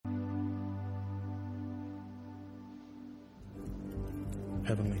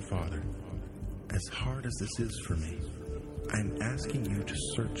Heavenly Father, as hard as this is for me, I'm asking you to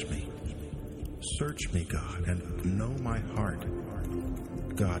search me. Search me, God, and know my heart.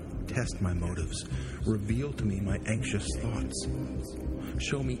 God, test my motives. Reveal to me my anxious thoughts.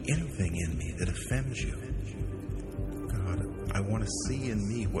 Show me anything in me that offends you. God, I want to see in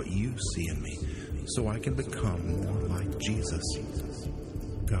me what you see in me, so I can become more like Jesus.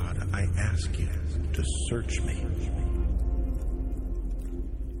 God, I ask you to search me.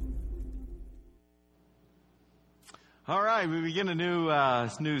 All right, we begin a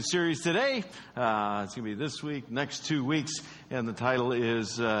new series today. It's going to be this week, next 2 weeks, and the title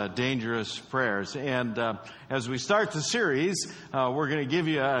is Dangerous Prayers. And as we start the series, we're going to give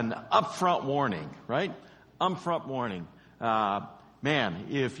you an upfront warning, right? Upfront warning. Man,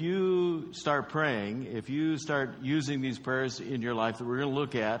 if you start praying, if you start using these prayers in your life that we're going to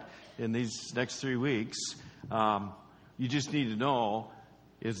look at in these next 3 weeks, you just need to know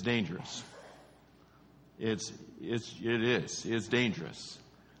it's dangerous. It is dangerous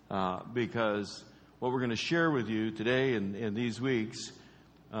because what we're going to share with you today and these weeks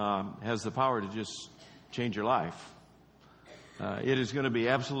has the power to just change your life. It is going to be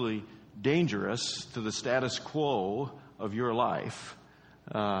absolutely dangerous to the status quo of your life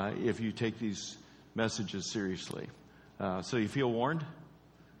if you take these messages seriously. So you feel warned?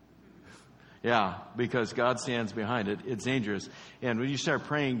 Yeah, because God stands behind it. It's dangerous. And when you start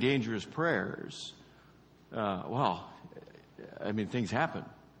praying dangerous prayers, things happen.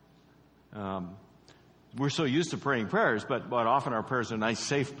 We're so used to praying prayers, but often our prayers are nice,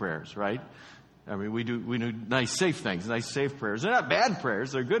 safe prayers, right? I mean, we do nice, safe things, nice, safe prayers. They're not bad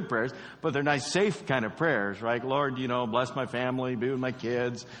prayers, they're good prayers, but they're nice, safe kind of prayers, right? Lord, bless my family, be with my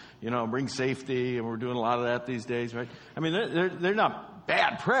kids, bring safety, and we're doing a lot of that these days, right? I mean, they're not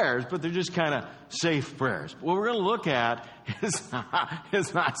bad prayers, but they're just kind of safe prayers. What we're going to look at is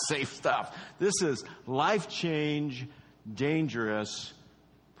not safe stuff. This is life change, dangerous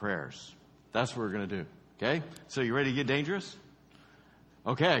prayers. That's what we're going to do. Okay? So you ready to get dangerous?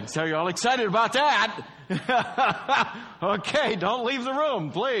 Okay, so you're all excited about that. Okay, don't leave the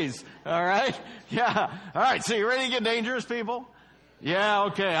room, please. All right? Yeah. All right, so you ready to get dangerous, people? Yeah,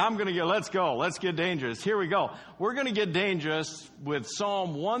 okay, let's go. Let's get dangerous. Here we go. We're going to get dangerous with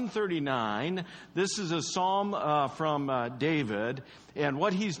Psalm 139. This is a psalm from David. And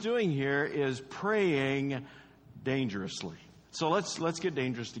what he's doing here is praying dangerously. So let's get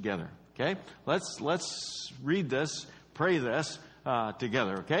dangerous together, okay? Let's read this, pray this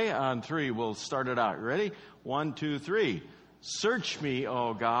together, okay? On 3, we'll start it out. You ready? 1, 2, 3. Search me,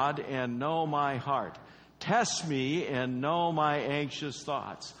 O God, and know my heart. Test me and know my anxious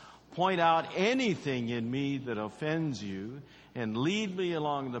thoughts. Point out anything in me that offends you and lead me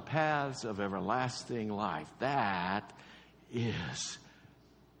along the paths of everlasting life. That is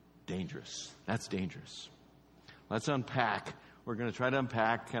dangerous. That's dangerous. Let's unpack. We're going to try to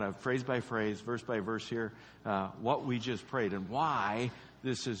unpack kind of phrase by phrase, verse by verse here, what we just prayed and why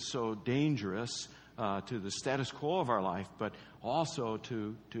this is so dangerous to the status quo of our life, but also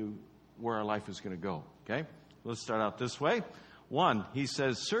to where our life is going to go. Okay? Let's start out this way. 1, he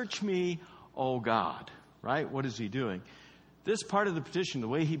says, search me, O God. Right? What is he doing? This part of the petition, the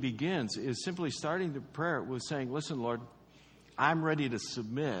way he begins, is simply starting the prayer with saying, listen, Lord, I'm ready to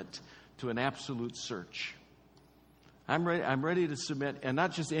submit to an absolute search. I'm ready to submit, and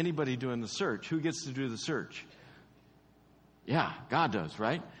not just anybody doing the search. Who gets to do the search? Yeah, God does,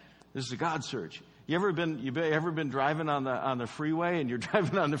 right? This is a God search. You ever been driving on the freeway, and you're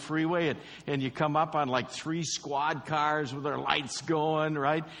driving on the freeway and you come up on like 3 squad cars with their lights going,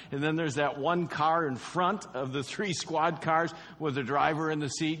 right? And then there's that one car in front of the 3 squad cars with the driver in the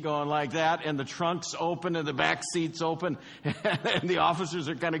seat going like that, and the trunk's open and the back seat's open, and the officers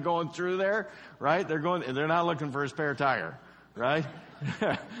are kind of going through there, right? They're not looking for a spare tire, right?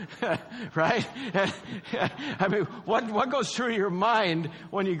 Right? I mean, what goes through your mind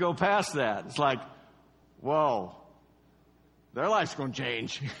when you go past that? It's like, whoa, their life's going to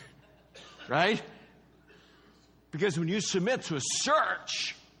change, right? Because when you submit to a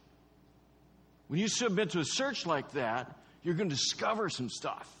search like that, you're going to discover some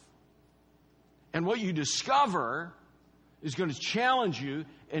stuff. And what you discover is going to challenge you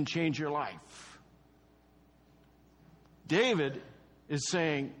and change your life. David is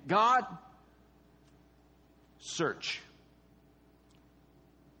saying, God, search.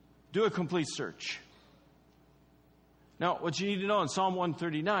 Do a complete search. Now, what you need to know in Psalm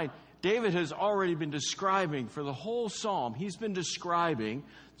 139, David has already been describing for the whole psalm, he's been describing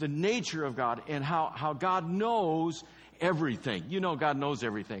the nature of God and how God knows everything. You know God knows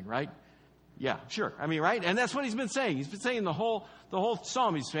everything, right? Yeah, sure. I mean, right? And that's what he's been saying. He's been saying the whole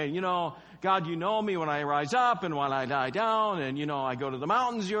psalm. He's saying, God, you know me when I rise up and when I lie down. And, I go to the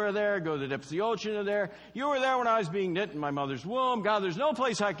mountains, you are there. Go to the depths of the ocean, you're there. You were there when I was being knit in my mother's womb. God, there's no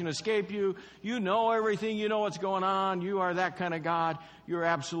place I can escape you. You know everything. You know what's going on. You are that kind of God. You're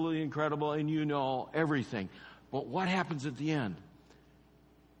absolutely incredible, and you know everything. But what happens at the end?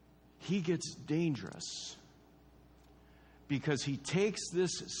 He gets dangerous because he takes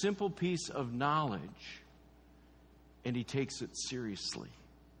this simple piece of knowledge and he takes it seriously.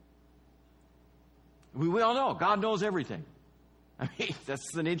 We all know God knows everything. I mean,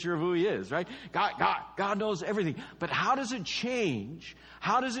 that's the nature of who he is, right? God knows everything. But how does it change?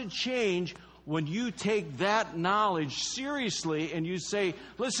 How does it change when you take that knowledge seriously and you say,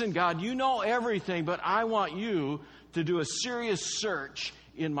 listen, God, you know everything, but I want you to do a serious search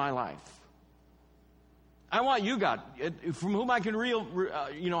in my life. I want you, God, from whom I can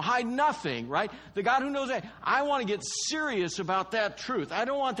hide nothing, right? The God who knows that. I want to get serious about that truth. I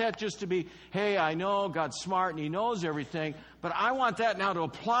don't want that just to be, hey, I know God's smart and he knows everything, but I want that now to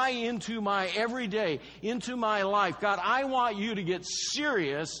apply into my everyday, into my life. God, I want you to get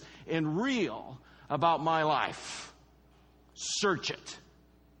serious and real about my life. Search it.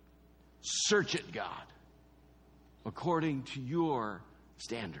 Search it, God, according to your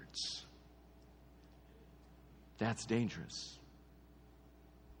standards. That's dangerous.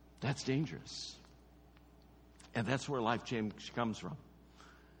 That's dangerous. And that's where life change comes from.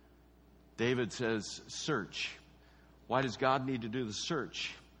 David says, search. Why does God need to do the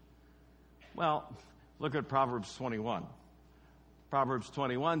search? Well, look at Proverbs 21. Proverbs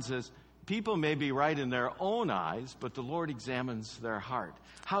 21 says, people may be right in their own eyes, but the Lord examines their heart.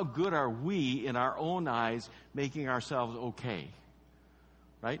 How good are we in our own eyes making ourselves okay?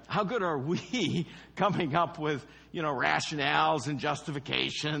 Right? How good are we coming up with, rationales and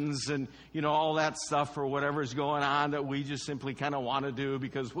justifications and, all that stuff for whatever's going on that we just simply kind of want to do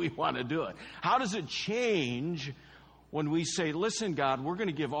because we want to do it? How does it change when we say, listen, God, we're going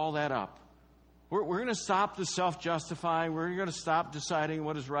to give all that up. We're going to stop the self-justifying. We're going to stop deciding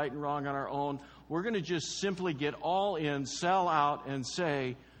what is right and wrong on our own. We're going to just simply get all in, sell out, and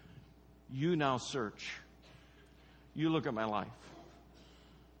say, you now search. You look at my life.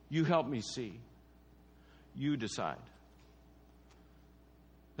 You help me see. You decide.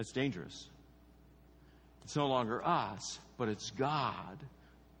 That's dangerous. It's no longer us, but it's God,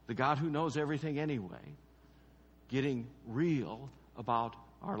 the God who knows everything anyway, getting real about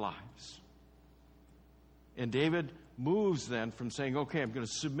our lives. And David moves then from saying, okay, I'm going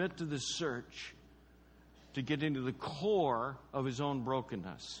to submit to this search to get into the core of his own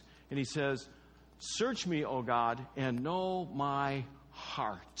brokenness. And he says, search me, O God, and know my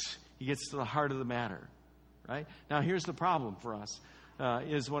heart. He gets to the heart of the matter, right? Now, here's the problem for us,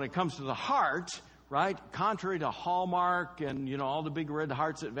 is when it comes to the heart, right, contrary to Hallmark and, all the big red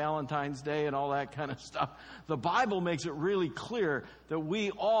hearts at Valentine's Day and all that kind of stuff, the Bible makes it really clear that we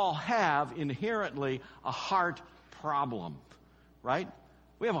all have inherently a heart problem, right?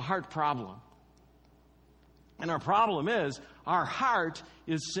 We have a heart problem. And our problem is our heart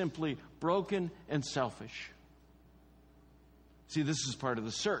is simply broken and selfish. See, this is part of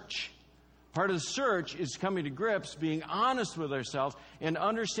the search. Part of the search is coming to grips, being honest with ourselves, and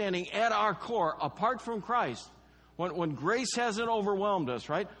understanding at our core, apart from Christ, when grace hasn't overwhelmed us,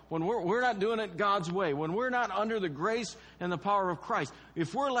 right? When we're not doing it God's way, when we're not under the grace and the power of Christ,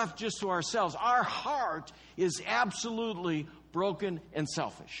 if we're left just to ourselves, our heart is absolutely broken and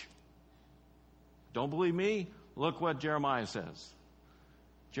selfish. Don't believe me? Look what Jeremiah says.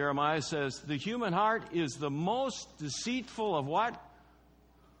 Jeremiah says, the human heart is the most deceitful of what?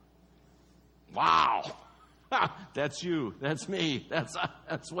 Wow. That's you. That's me.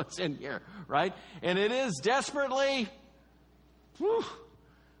 That's what's in here, right? And it is desperately, who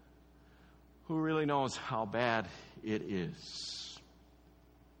really knows how bad it is?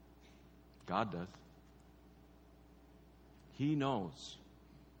 God does. He knows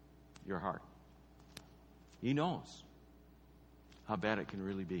your heart. He knows how bad it can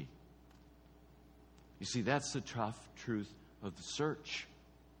really be. You see, that's the tough truth of the search.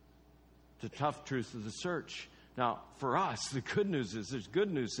 The tough truth of the search. Now, for us, the good news is there's good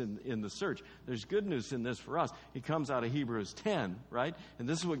news in the search. There's good news in this for us. It comes out of Hebrews 10, right? And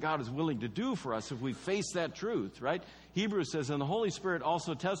this is what God is willing to do for us if we face that truth, right? Hebrews says, and the Holy Spirit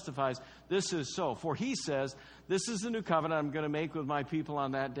also testifies, this is so. For he says, this is the new covenant I'm going to make with my people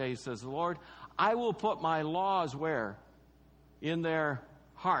on that day, says the Lord. I will put my laws where? In their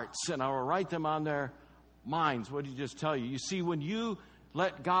hearts, and I will write them on their minds. What did he just tell you? You see, when you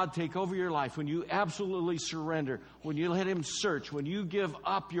let God take over your life, when you absolutely surrender, when you let Him search, when you give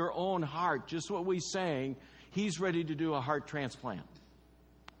up your own heart, just what we sang, He's ready to do a heart transplant.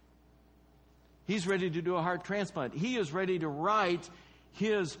 He's ready to do a heart transplant. He is ready to write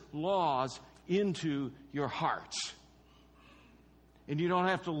His laws into your heart. And you don't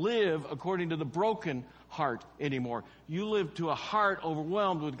have to live according to the broken heart anymore. You live to a heart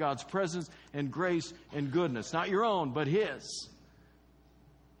overwhelmed with God's presence and grace and goodness. Not your own, but His.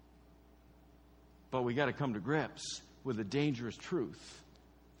 But we got to come to grips with the dangerous truth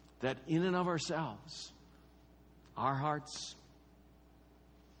that in and of ourselves, our heart's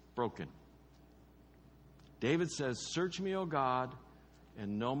broken. David says, "Search me, O God,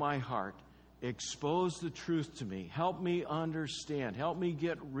 and know my heart. Expose the truth to me. Help me understand. Help me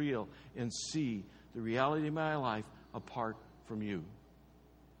get real and see the reality of my life apart from you."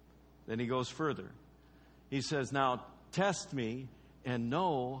 Then he goes further. He says, "Now test me and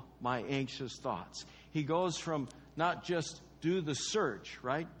know my anxious thoughts." He goes from not just do the search,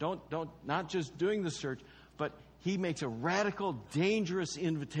 right? Not just doing the search, but he makes a radical, dangerous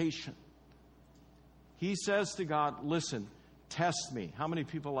invitation. He says to God, "Listen, test me." How many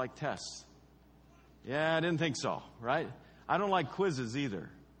people like tests? Yeah, I didn't think so, right? I don't like quizzes either,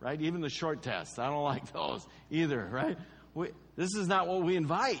 right? Even the short tests, I don't like those either, right? This is not what we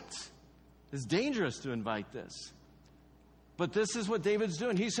invite. It's dangerous to invite this. But this is what David's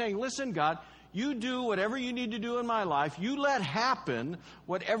doing. He's saying, "Listen, God, you do whatever you need to do in my life. You let happen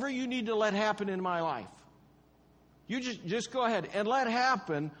whatever you need to let happen in my life. You just go ahead and let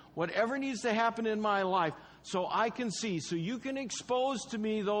happen whatever needs to happen in my life so I can see, so you can expose to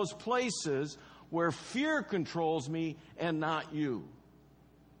me those places where fear controls me and not you.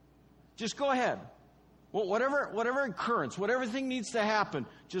 Just go ahead. Well, whatever occurrence, whatever thing needs to happen,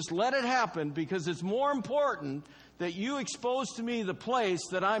 just let it happen, because it's more important that you expose to me the place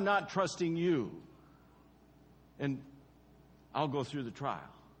that I'm not trusting you. And I'll go through the trial."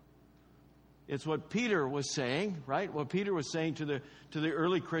 It's what Peter was saying, right? What Peter was saying to the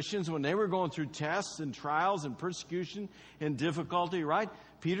early Christians when they were going through tests and trials and persecution and difficulty, right?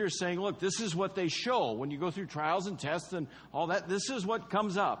 Peter's saying, look, this is what they show. When you go through trials and tests and all that, this is what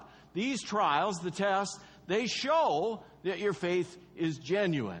comes up. These trials, the tests, they show that your faith is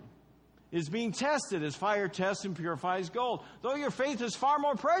genuine. Is being tested as fire tests and purifies gold. Though your faith is far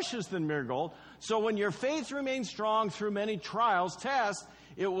more precious than mere gold, so when your faith remains strong through many trials, tests,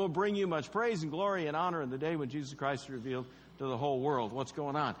 it will bring you much praise and glory and honor in the day when Jesus Christ is revealed to the whole world. What's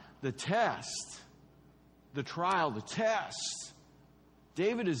going on? The test, the trial, the test.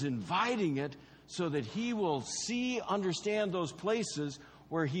 David is inviting it so that he will see, understand those places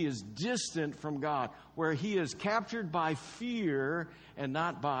where he is distant from God, where he is captured by fear and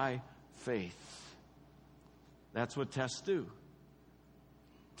not by faith. That's what tests do.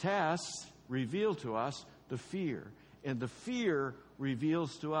 Tests reveal to us the fear, and the fear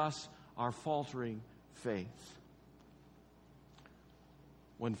reveals to us our faltering faith.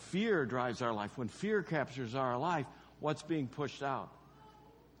 When fear drives our life, when fear captures our life, what's being pushed out?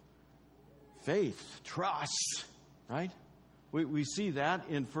 Faith, trust, right? We see that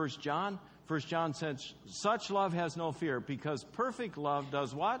in 1 John. 1 John says, "Such love has no fear, because perfect love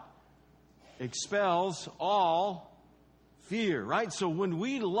does what? Expels all fear," right? So when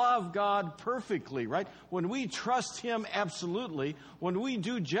we love God perfectly, right? When we trust Him absolutely, when we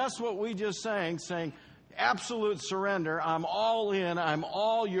do just what we just sang, saying, absolute surrender, I'm all in, I'm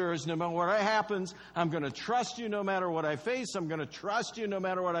all yours, no matter what happens, I'm going to trust you no matter what I face, I'm going to trust you no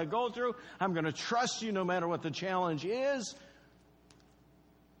matter what I go through, I'm going to trust you no matter what the challenge is.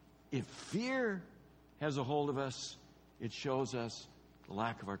 If fear has a hold of us, it shows us the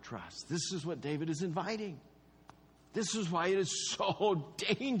lack of our trust. This is what David is inviting. This is why it is so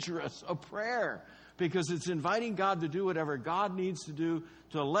dangerous a prayer, because it's inviting God to do whatever God needs to do,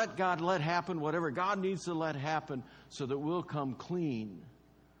 to let God let happen whatever God needs to let happen, so that we'll come clean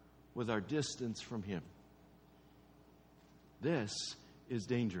with our distance from Him. This is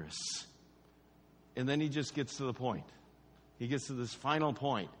dangerous. And then he just gets to the point. He gets to this final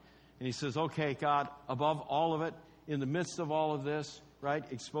point. And he says, okay, God, above all of it, in the midst of all of this, right,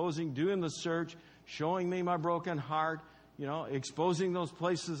 exposing, doing the search, showing me my broken heart, exposing those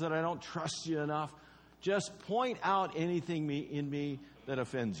places that I don't trust you enough. Just point out anything in me that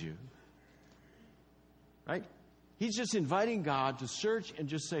offends you. Right? He's just inviting God to search and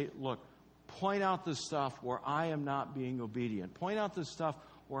just say, look, point out the stuff where I am not being obedient. Point out the stuff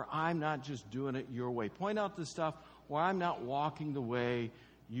where I'm not just doing it your way. Point out the stuff where I'm not walking the way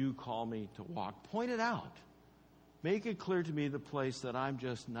you call me to walk. Point it out. Make it clear to me the place that I'm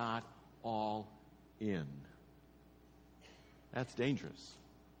just not all in. That's dangerous.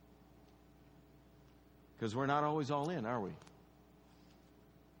 Because we're not always all in, are we?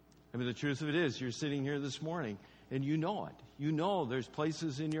 I mean, the truth of it is, you're sitting here this morning, and you know it. You know there's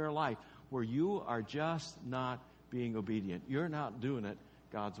places in your life where you are just not being obedient. You're not doing it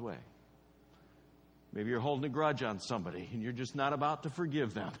God's way. Maybe you're holding a grudge on somebody, and you're just not about to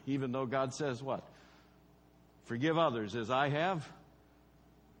forgive them, even though God says what? Forgive others as I have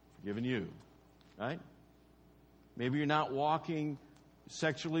forgiven you. Right? Maybe you're not walking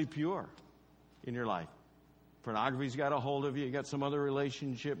sexually pure in your life. Pornography's got a hold of you. You got some other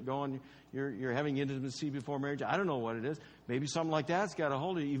relationship going. You're having intimacy before marriage. I don't know what it is. Maybe something like that's got a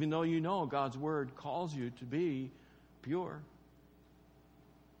hold of you, even though you know God's Word calls you to be pure.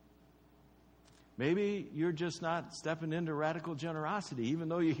 Maybe you're just not stepping into radical generosity, even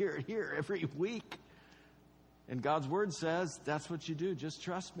though you hear it here every week. And God's Word says that's what you do. Just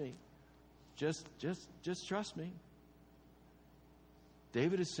trust me. Just trust me.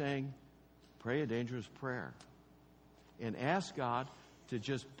 David is saying, pray a dangerous prayer. And ask God to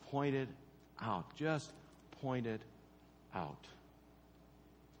just point it out. Just point it out.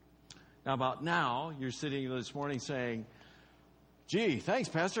 Now, about now, you're sitting this morning saying, gee, thanks,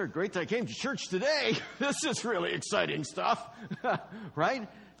 Pastor. Great that I came to church today. This is really exciting stuff. Right?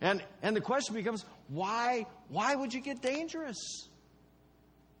 And the question becomes, why would you get dangerous?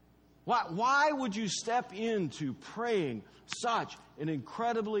 Why would you step into praying such an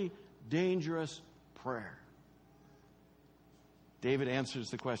incredibly dangerous prayer? David answers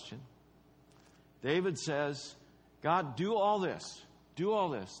the question. David says, God, do all this. Do all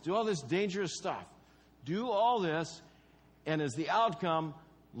this. Do all this dangerous stuff. Do all this, and as the outcome,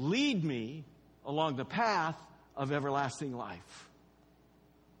 lead me along the path of everlasting life.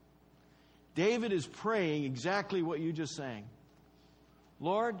 David is praying exactly what you just sang.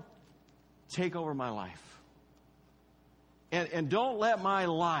 Lord, take over my life. And don't let my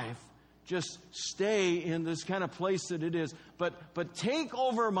life just stay in this kind of place that it is. But take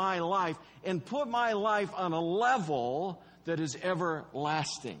over my life and put my life on a level that is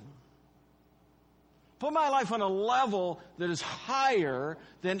everlasting. Put my life on a level that is higher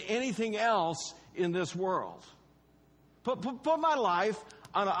than anything else in this world. Put my life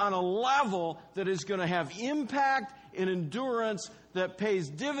on a level that is going to have impact and endurance that pays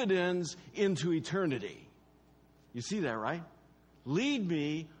dividends into eternity. You see that, right? Lead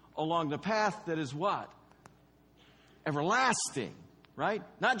me along the path that is what? Everlasting, right?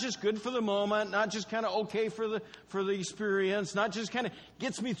 Not just good for the moment, not just kind of okay for the experience, not just kind of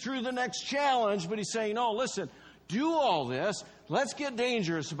gets me through the next challenge, but he's saying, no, listen, do all this. Let's get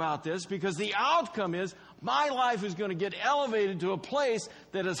dangerous about this, because the outcome is my life is going to get elevated to a place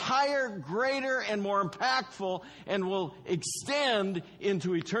that is higher, greater, and more impactful and will extend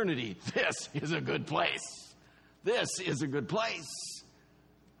into eternity. This is a good place. This is a good place.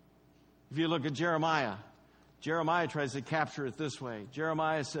 If you look at Jeremiah tries to capture it this way.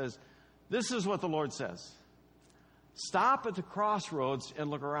 Jeremiah says, this is what the Lord says. Stop at the crossroads and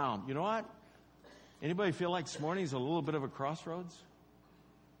look around. You know what? Anybody feel like this morning is a little bit of a crossroads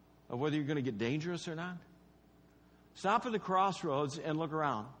of whether you're going to get dangerous or not? Stop at the crossroads and look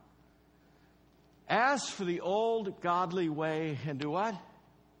around. Ask for the old godly way and do what?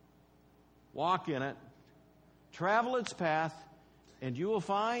 Walk in it. Travel its path, and you will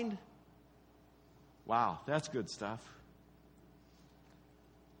find, wow, that's good stuff.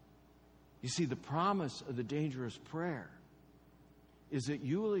 You see, the promise of the dangerous prayer is that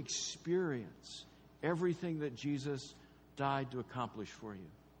you will experience everything that Jesus died to accomplish for you.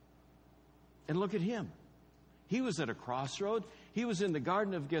 And look at him. He was at a crossroad. He was in the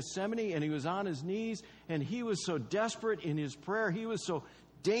Garden of Gethsemane, and he was on his knees, and he was so desperate in his prayer. He was so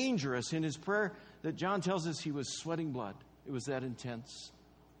dangerous in his prayer that John tells us he was sweating blood. It was that intense.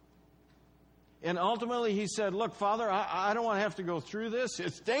 And ultimately he said, look, Father, I don't want to have to go through this.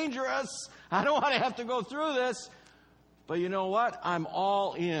 It's dangerous. I don't want to have to go through this. But you know what? I'm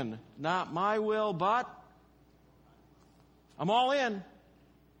all in. Not my will, but I'm all in.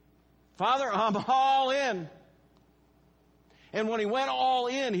 Father, I'm all in. And when he went all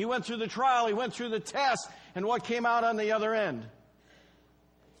in, he went through the trial, he went through the test, and what came out on the other end?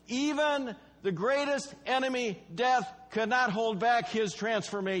 Even the greatest enemy, death, could not hold back his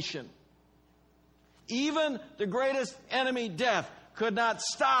transformation. Even the greatest enemy, death, could not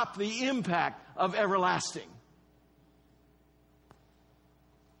stop the impact of everlasting.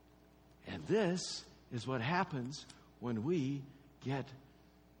 And this is what happens when we get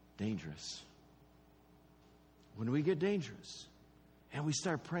dangerous. When we get dangerous and we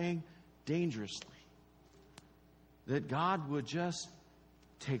start praying dangerously, that God would just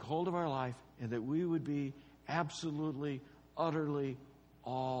take hold of our life and that we would be absolutely utterly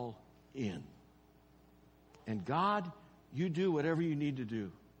all in. And God, you do whatever you need to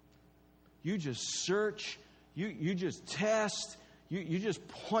do. You just search, you just test, you just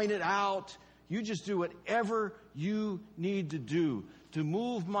point it out. You just do whatever you need to do to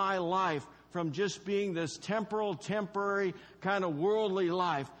move my life from just being this temporal, temporary, kind of worldly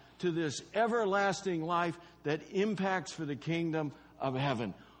life to this everlasting life that impacts for the kingdom of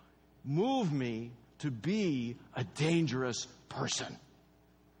heaven. Move me to be a dangerous person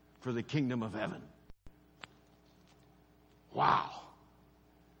for the kingdom of heaven. Wow.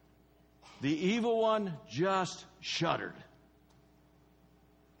 The evil one just shuddered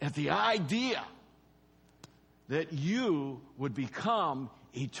at the idea that you would become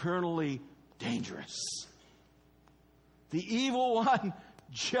eternally dangerous. The evil one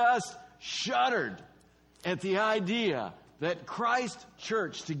just shuddered at the idea that Christ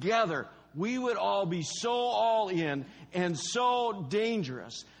Church together, we would all be so all in and so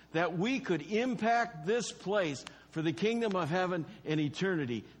dangerous that we could impact this place for the kingdom of heaven and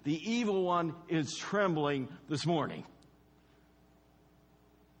eternity. The evil one is trembling this morning.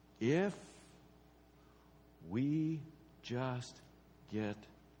 If we just get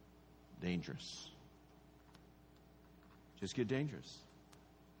dangerous. Just get dangerous.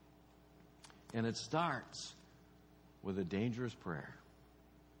 And it starts with a dangerous prayer.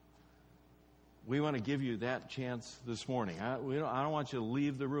 We want to give you that chance this morning. I don't want you to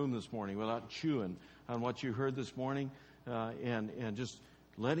leave the room this morning without chewing on what you heard this morning and just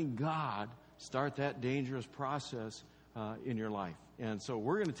letting God start that dangerous process in your life. And so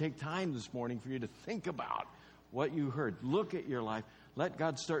we're going to take time this morning for you to think about what you heard. Look at your life. Let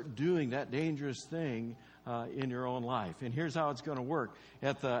God start doing that dangerous thing in your own life. And here's how it's going to work.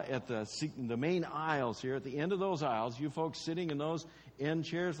 At the main aisles here, at the end of those aisles, you folks sitting in those end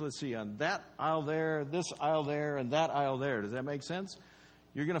chairs, let's see, on that aisle there, this aisle there, and that aisle there. Does that make sense?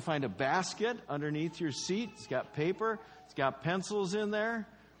 You're going to find a basket underneath your seat. It's got paper. It's got pencils in there,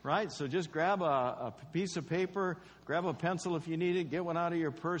 right? So just grab a piece of paper, grab a pencil if you need it, get one out of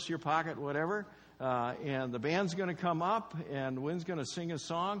your purse, your pocket, whatever. And the band's going to come up, and Wynn's going to sing a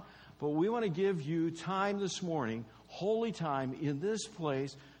song. But we want to give you time this morning, holy time in this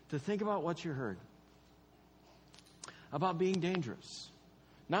place, to think about what you heard. About being dangerous.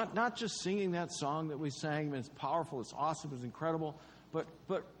 Not just singing that song that we sang. It's powerful, it's awesome, it's incredible. But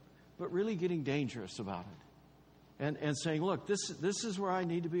really getting dangerous about it. And saying, look, this is where I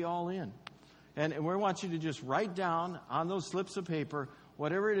need to be all in. And we want you to just write down on those slips of paper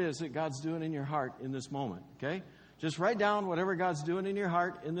whatever it is that God's doing in your heart in this moment, okay? Just write down whatever God's doing in your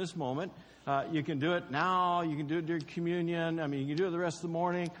heart in this moment. You can do it now. You can do it during communion. I mean, you can do it the rest of the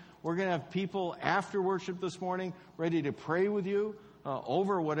morning. We're going to have people after worship this morning ready to pray with you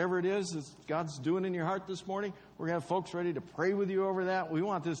over whatever it is that God's doing in your heart this morning. We're going to have folks ready to pray with you over that. We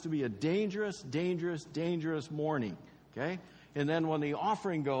want this to be a dangerous, dangerous, dangerous morning, okay? And then when the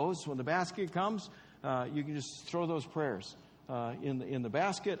offering goes, when the basket comes, you can just throw those prayers in the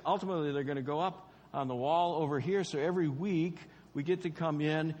basket. Ultimately, they're going to go up on the wall over here. So every week we get to come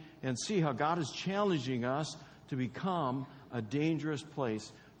in and see how God is challenging us to become a dangerous place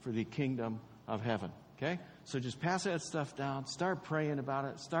for the kingdom of heaven. Okay? So just pass that stuff down. Start praying about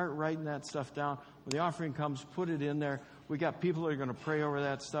it. Start writing that stuff down. When the offering comes, put it in there. We got people that are going to pray over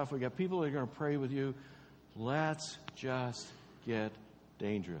that stuff. We got people that are going to pray with you. Let's just get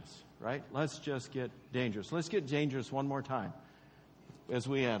dangerous, right? Let's just get dangerous. Let's get dangerous one more time. As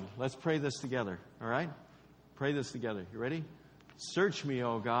we end, let's pray this together, all right? Pray this together. You ready? Search me,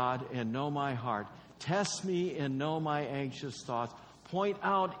 O God, and know my heart. Test me and know my anxious thoughts. Point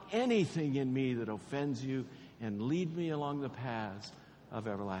out anything in me that offends you and lead me along the paths of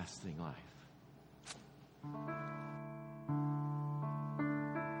everlasting life.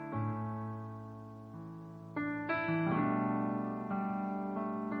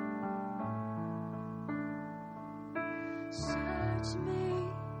 Search me,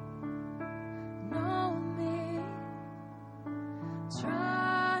 know me,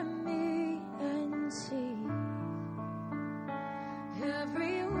 try me and see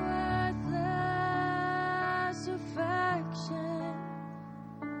every worthless affection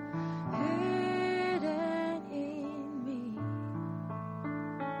hidden in me.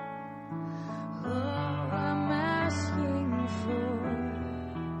 All I'm asking for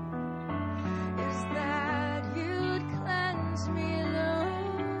is that you'd cleanse me, Lord.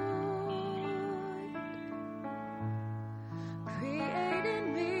 Create in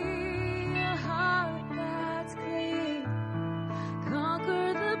me a heart that's clean.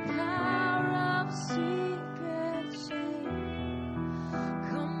 Conquer the power of secret shame.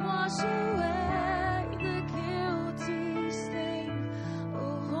 Come wash away the guilty stain.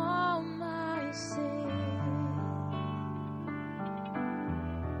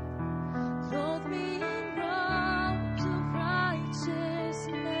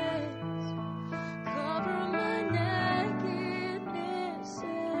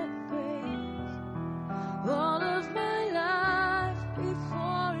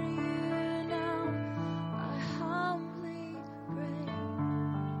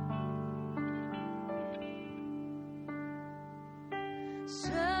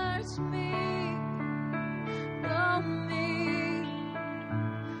 Search me, know me,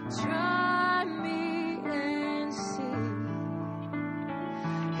 try me and see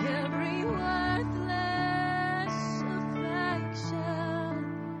every worthless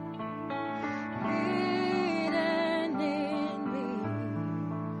affection hidden in me.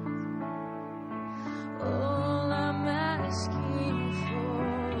 All I'm asking for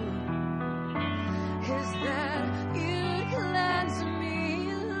is that you cleanse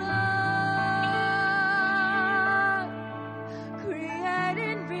me, Lord. Create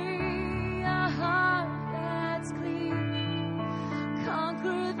in me a heart that's clean.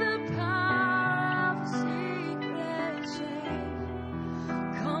 Conquer the power of secret shame.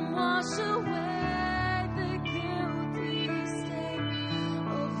 Come wash away the guilty stain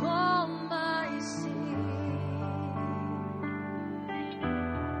of all my sin.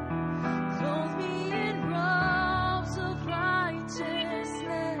 Clothe me in robes of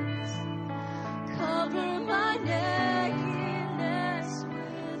righteousness. Cover my nakedness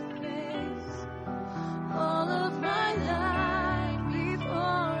with grace. All of my life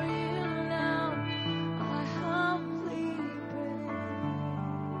before you now, I humbly pray.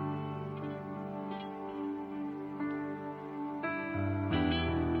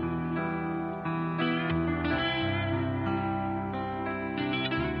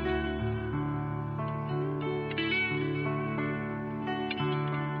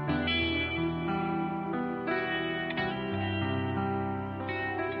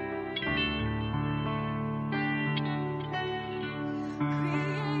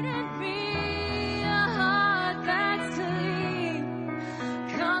 Create in me a heart that's clean.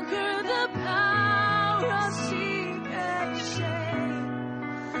 Conquer the power of secret shame.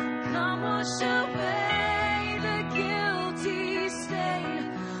 Come wash away the guilty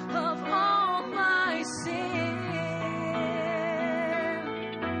stain of all my sin.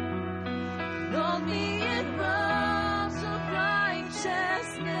 Clothe me in robes of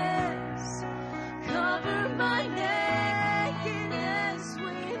righteousness. Cover my nakedness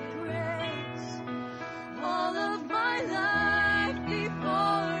with grace. All of my life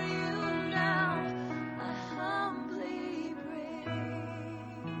before you now, I humbly pray.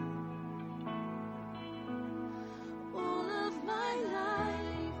 All of my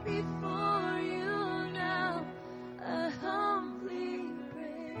life before you now, I humbly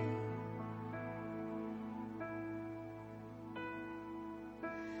pray.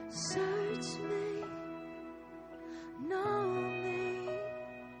 Search me, know me,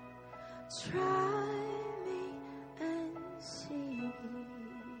 try